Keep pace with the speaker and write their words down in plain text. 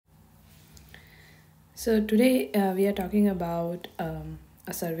So today we are talking about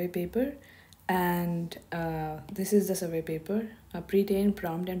a survey paper, and this is the survey paper, Pre-train,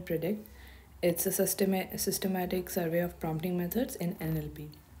 Prompt and Predict. It's a systematic survey of prompting methods in NLP.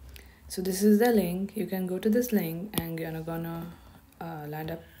 So this is the link. You can go to this link and you're gonna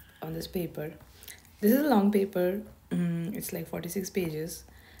land up on this paper. This is a long paper. It's like 46 pages,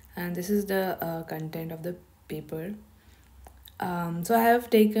 and this is the content of the paper. So I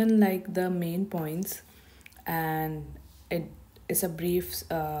have taken like the main points, and it is a brief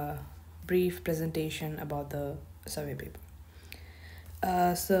presentation about the survey paper.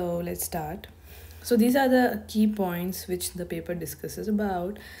 So let's start. So these are the key points which the paper discusses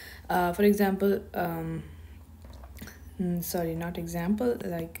about. For example, sorry, not example.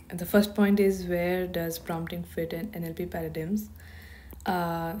 Like the first point is, where does prompting fit in NLP paradigms?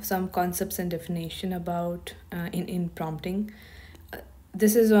 Some concepts and definition about in prompting.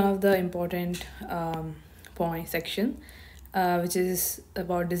 This is one of the important point section, which is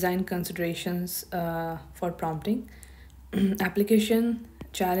about design considerations for prompting, application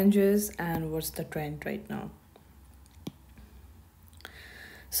challenges, and what's the trend right now.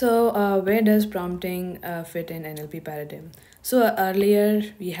 So where does prompting fit in NLP paradigm? So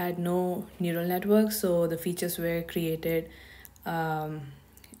earlier we had no neural networks, so the features were created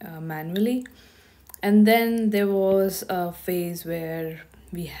manually. And then there was a phase where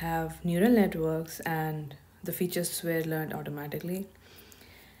we have neural networks and the features were learned automatically.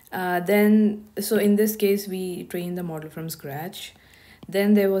 So in this case, we trained the model from scratch.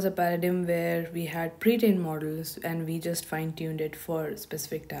 Then there was a paradigm where we had pre-trained models and we just fine-tuned it for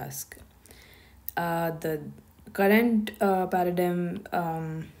specific task. The current paradigm,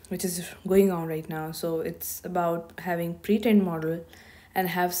 which is going on right now, so it's about having pre-trained model and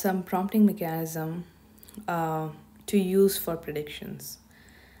have some prompting mechanism to use for predictions.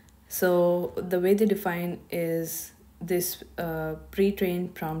 So the way they define is this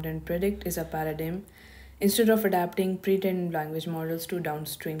pre-trained, prompt and predict is a paradigm. Instead of adapting pre-trained language models to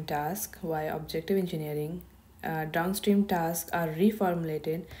downstream tasks via objective engineering, downstream tasks are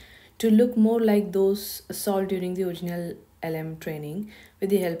reformulated to look more like those solved during the original LM training with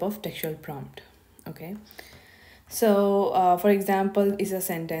the help of textual prompt. Okay. So, for example, is a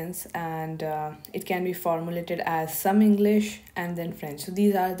sentence, and it can be formulated as some English and then French. So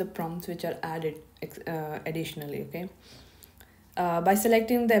these are the prompts which are added additionally. Okay. By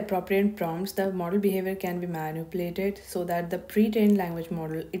selecting the appropriate prompts, the model behavior can be manipulated so that the pre-trained language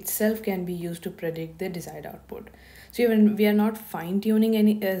model itself can be used to predict the desired output. So even we are not fine-tuning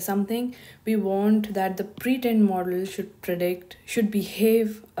any something, we want that the pre-trained model should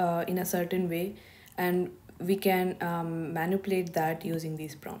behave in a certain way, and we can manipulate that using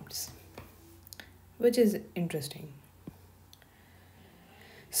these prompts, which is interesting.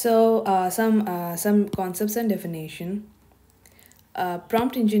 So some concepts and definition.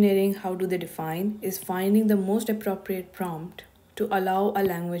 Prompt engineering, how do they define, is finding the most appropriate prompt to allow a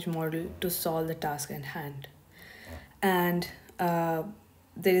language model to solve the task at hand. And there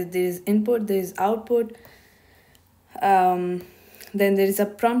is input, there is output, then there is a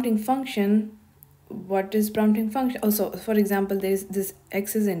prompting function. What is prompting function? Also, for example, there is this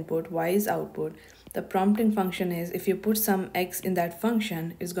x is input, y is output. The prompting function is, if you put some x in that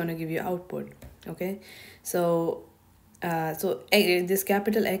function, it's going to give you output. Okay, so this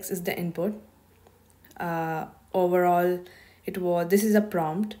capital X is the input. Overall, this is a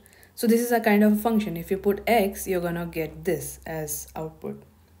prompt. So this is a kind of a function. If you put X, you're gonna get this as output.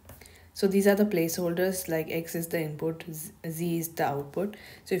 So these are the placeholders, like X is the input, Z is the output.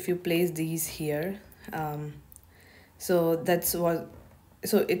 So if you place these here, so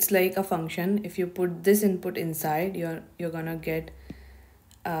it's like a function. If you put this input inside, you're gonna get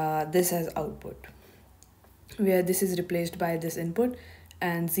this as output, where this is replaced by this input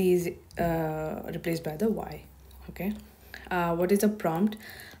and Z is replaced by the Y. Okay. What is a prompt?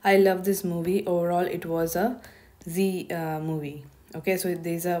 I love this movie. Overall, it was a Z movie. Okay, so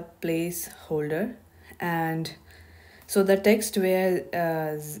there's a placeholder, and so the text where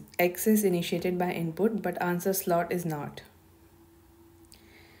X is initiated by input but answer slot is not.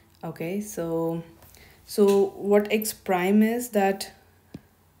 Okay, so what X prime is that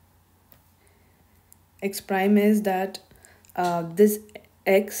this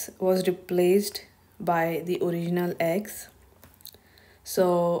X was replaced by the original X.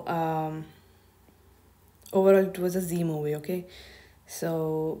 So overall it was a Z movie. Okay,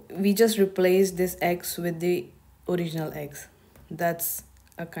 so we just replaced this X with the original X. That's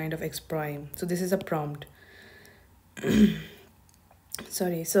a kind of X prime. So this is a prompt.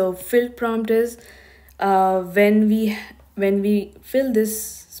 Sorry. So filled prompt is when we fill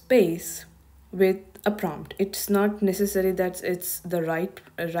this space with a prompt. It's not necessary that it's the right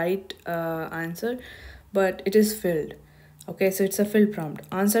answer, but it is filled. Okay, so it's a filled prompt.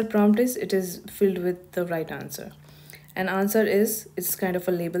 Answer prompt is it is filled with the right answer. And answer is it's kind of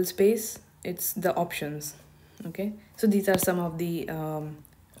a label space. It's the options. Okay, so these are some of the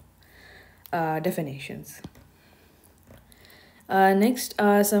definitions. Next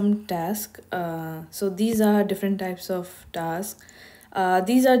are some tasks. So these are different types of tasks.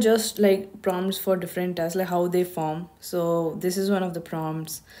 These are just like prompts for different tasks, like how they form. So this is one of the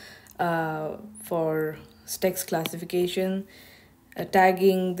prompts for text classification.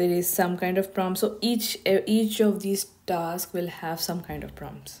 Tagging, there is some kind of prompt. So each of these tasks will have some kind of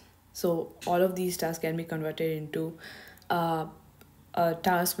prompts. So all of these tasks can be converted into a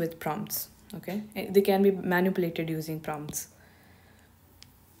task with prompts. Okay, they can be manipulated using prompts.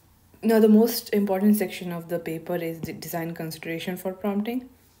 Now, the most important section of the paper is the design consideration for prompting.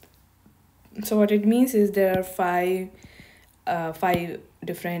 So what it means is there are five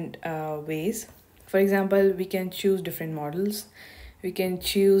different ways. For example, we can choose different models. We can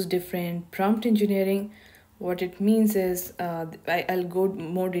choose different prompt engineering. What it means is, I'll go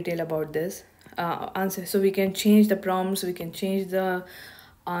more detail about this. Answer. So we can change the prompts. We can change the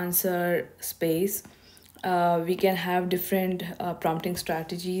answer space. We can have different prompting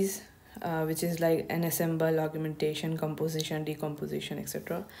strategies, which is like ensemble, augmentation, composition, decomposition,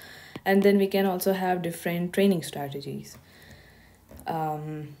 etc. And then we can also have different training strategies.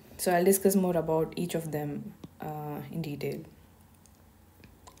 So I'll discuss more about each of them in detail.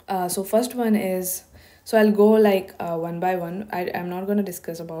 So first one is, so I'll go like one by one. I'm not going to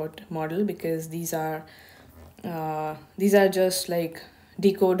discuss about model because these are just like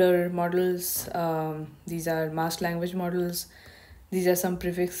decoder models. These are masked language models. These are some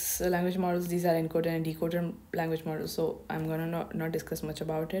prefix language models. These are encoder and decoder language models. So I'm going to not discuss much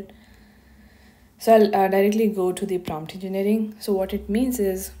about it. So I'll directly go to the prompt engineering. So what it means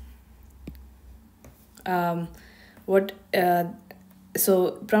is,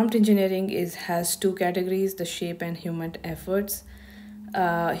 so prompt engineering has two categories: the shape and human efforts.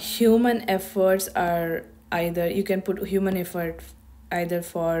 Human efforts are either, you can put human effort either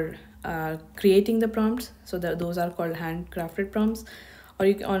for creating the prompts, so those are called handcrafted prompts, or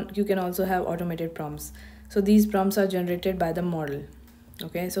you can also have automated prompts. So these prompts are generated by the model.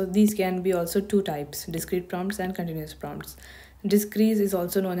 Okay, so these can be also two types: discrete prompts and continuous prompts. Discrete is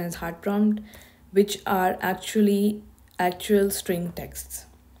also known as hard prompt, which are actual string texts.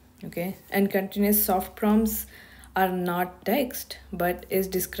 Okay, and continuous soft prompts are not text but is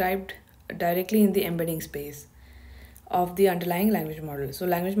described directly in the embedding space of the underlying language model. So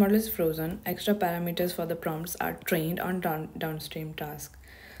language model is frozen. Extra parameters for the prompts are trained on downstream task.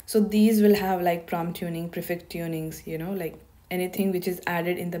 So these will have like prompt tuning, prefix tunings, like anything which is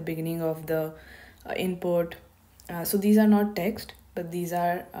added in the beginning of the input. So these are not text, but these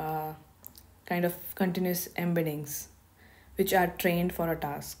are kind of continuous embeddings which are trained for a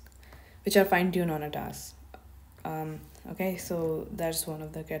task, which are fine-tuned on a task. Okay, so that's one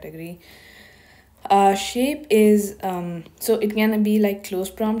of the category. Shape is, so it can be like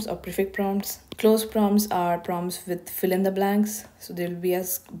closed prompts or prefix prompts. Closed prompts are prompts with fill in the blanks. So there will be a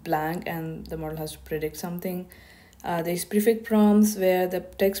blank and the model has to predict something. There's prefix prompts where the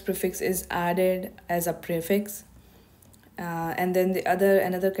text prefix is added as a prefix. And then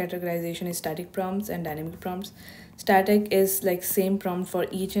another categorization is static prompts and dynamic prompts. Static is like same prompt for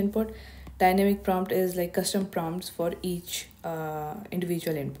each input. Dynamic prompt is like custom prompts for each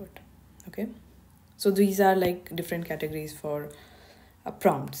individual input. Okay, so these are like different categories for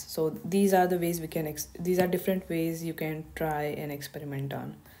prompts. So these are the ways we can these are different ways you can try and experiment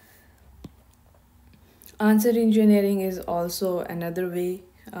on. Answer engineering is also another way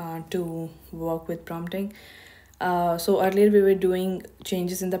to work with prompting. So earlier we were doing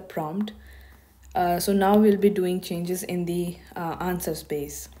changes in the prompt. So now we'll be doing changes in the answer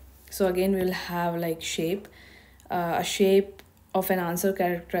space. So again, we'll have like shape. A shape of an answer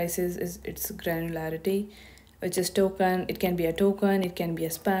characterizes its granularity, which is token. It can be a token, it can be a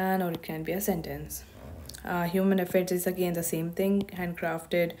span, or it can be a sentence. Human effects is again the same thing,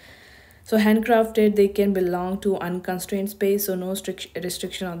 handcrafted. So handcrafted, they can belong to unconstrained space, so no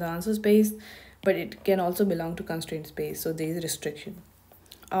restriction on the answer space, but it can also belong to constrained space, so there is restriction.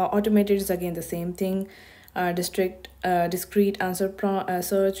 Automated is again the same thing, discrete answer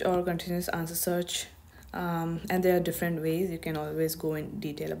search or continuous answer search, and there are different ways. You can always go in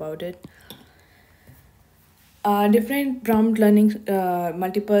detail about it. Different prompt learning,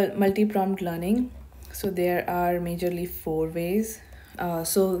 multi-prompt learning. So there are majorly 4 ways.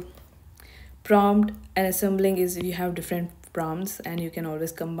 So prompt and assembling is you have different prompts, and you can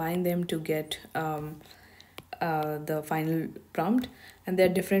always combine them to get the final prompt. And there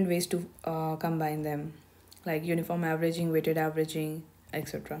are different ways to combine them, like uniform averaging, weighted averaging,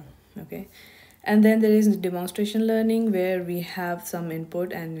 etc. Okay, and then there is demonstration learning, where we have some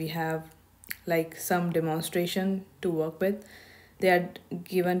input and we have like some demonstration to work with. They are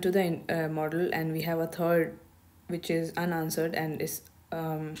given to the model, and we have a third which is unanswered and is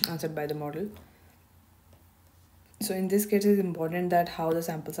answered by the model. So in this case, it's important that how the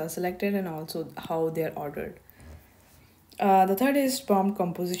samples are selected and also how they are ordered. The third is prompt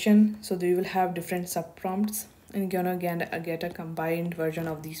composition. So we will have different sub prompts, and you're gonna get a combined version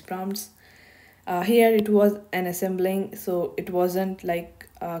of these prompts. Here it was an assembling, so it wasn't like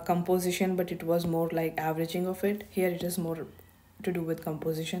composition, but it was more like averaging of it. Here it is more to do with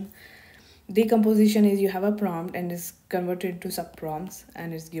composition. Decomposition is you have a prompt and is converted into sub prompts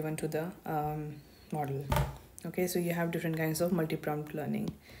and is given to the model. Okay, so you have different kinds of multi-prompt learning.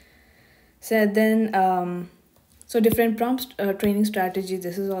 So then so different prompts training strategy.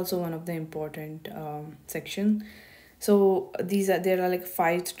 This is also one of the important section. So there are like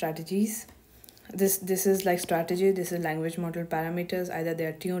 5 strategies. This is like strategy. This is language model parameters. Either they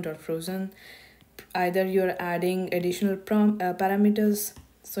are tuned or frozen. Either you're adding additional parameters.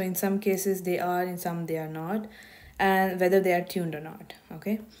 So in some cases they are, in some they are not, and whether they are tuned or not.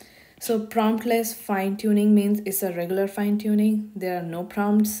 Okay. So promptless fine tuning means it's a regular fine tuning. There are no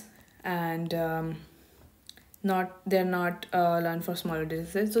prompts, and they're not learned for smaller data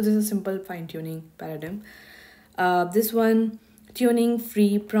sets. So this is a simple fine tuning paradigm. This one, tuning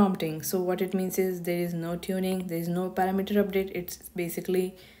free prompting. So what it means is there is no tuning, there is no parameter update. It's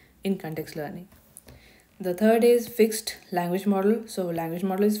basically in context learning. The third is fixed language model. So language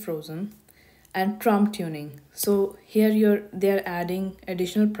model is frozen. And prompt tuning. So here they're adding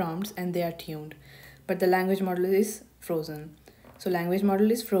additional prompts and they are tuned, but the language model is frozen. So language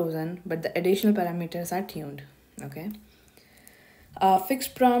model is frozen, but the additional parameters are tuned. Okay.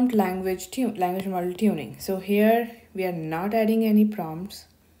 Fixed prompt language model tuning. So here we are not adding any prompts,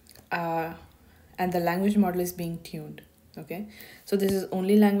 and the language model is being tuned. Okay. So this is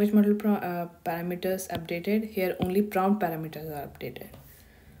only language model parameters updated. Here only prompt parameters are updated.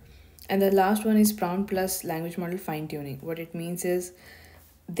 And the last one is prompt plus language model fine tuning. What it means is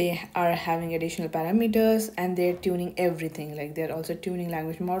they are having additional parameters and they're tuning everything. Like they're also tuning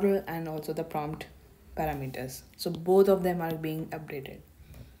language model and also the prompt parameters. So both of them are being updated.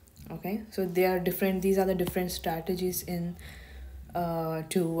 Okay, so they are different. These are the different strategies in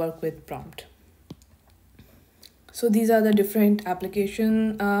to work with prompt. So these are the different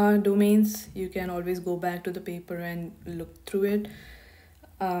application domains. You can always go back to the paper and look through it.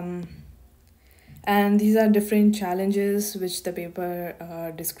 And these are different challenges which the paper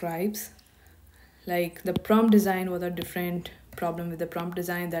describes. Like the prompt design was a different problem with the prompt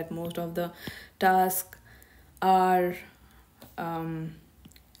design, that most of the tasks are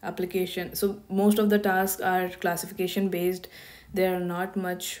application. So most of the tasks are classification based. There are not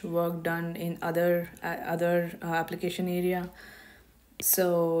much work done in other application area.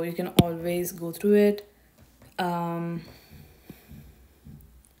 So you can always go through it.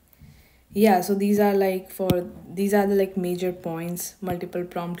 Yeah, so these are the like major points: multiple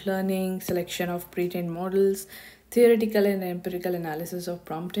prompt learning, selection of pre-trained models, theoretical and empirical analysis of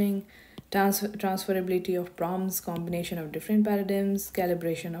prompting, transferability of prompts, combination of different paradigms,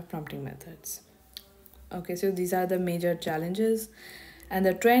 calibration of prompting methods. Okay, so these are the major challenges. And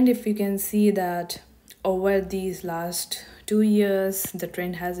the trend, if you can see that over these last 2 years, the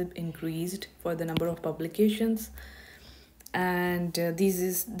trend has increased for the number of publications. And this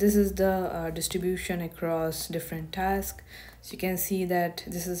is the distribution across different tasks. So you can see that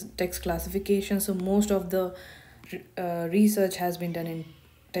this is text classification. So most of the research has been done in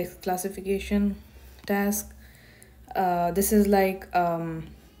text classification task. This is like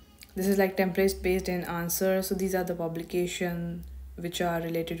templates based in answer. So these are the publication which are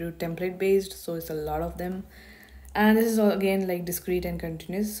related to template based. So it's a lot of them. And this is again like discrete and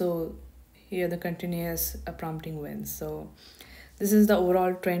continuous. So here the continuous prompting wins. So this is the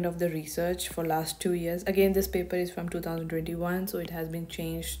overall trend of the research for last 2 years. Again, this paper is from 2021, so it has been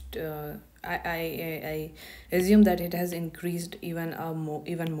changed. I assume that it has increased even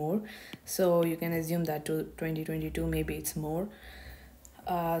more. So you can assume that to 2022 maybe it's more.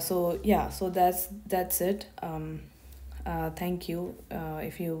 So yeah, so that's it. Thank you.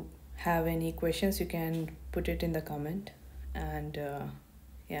 If you have any questions, you can put it in the comment. And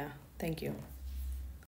yeah. Thank you.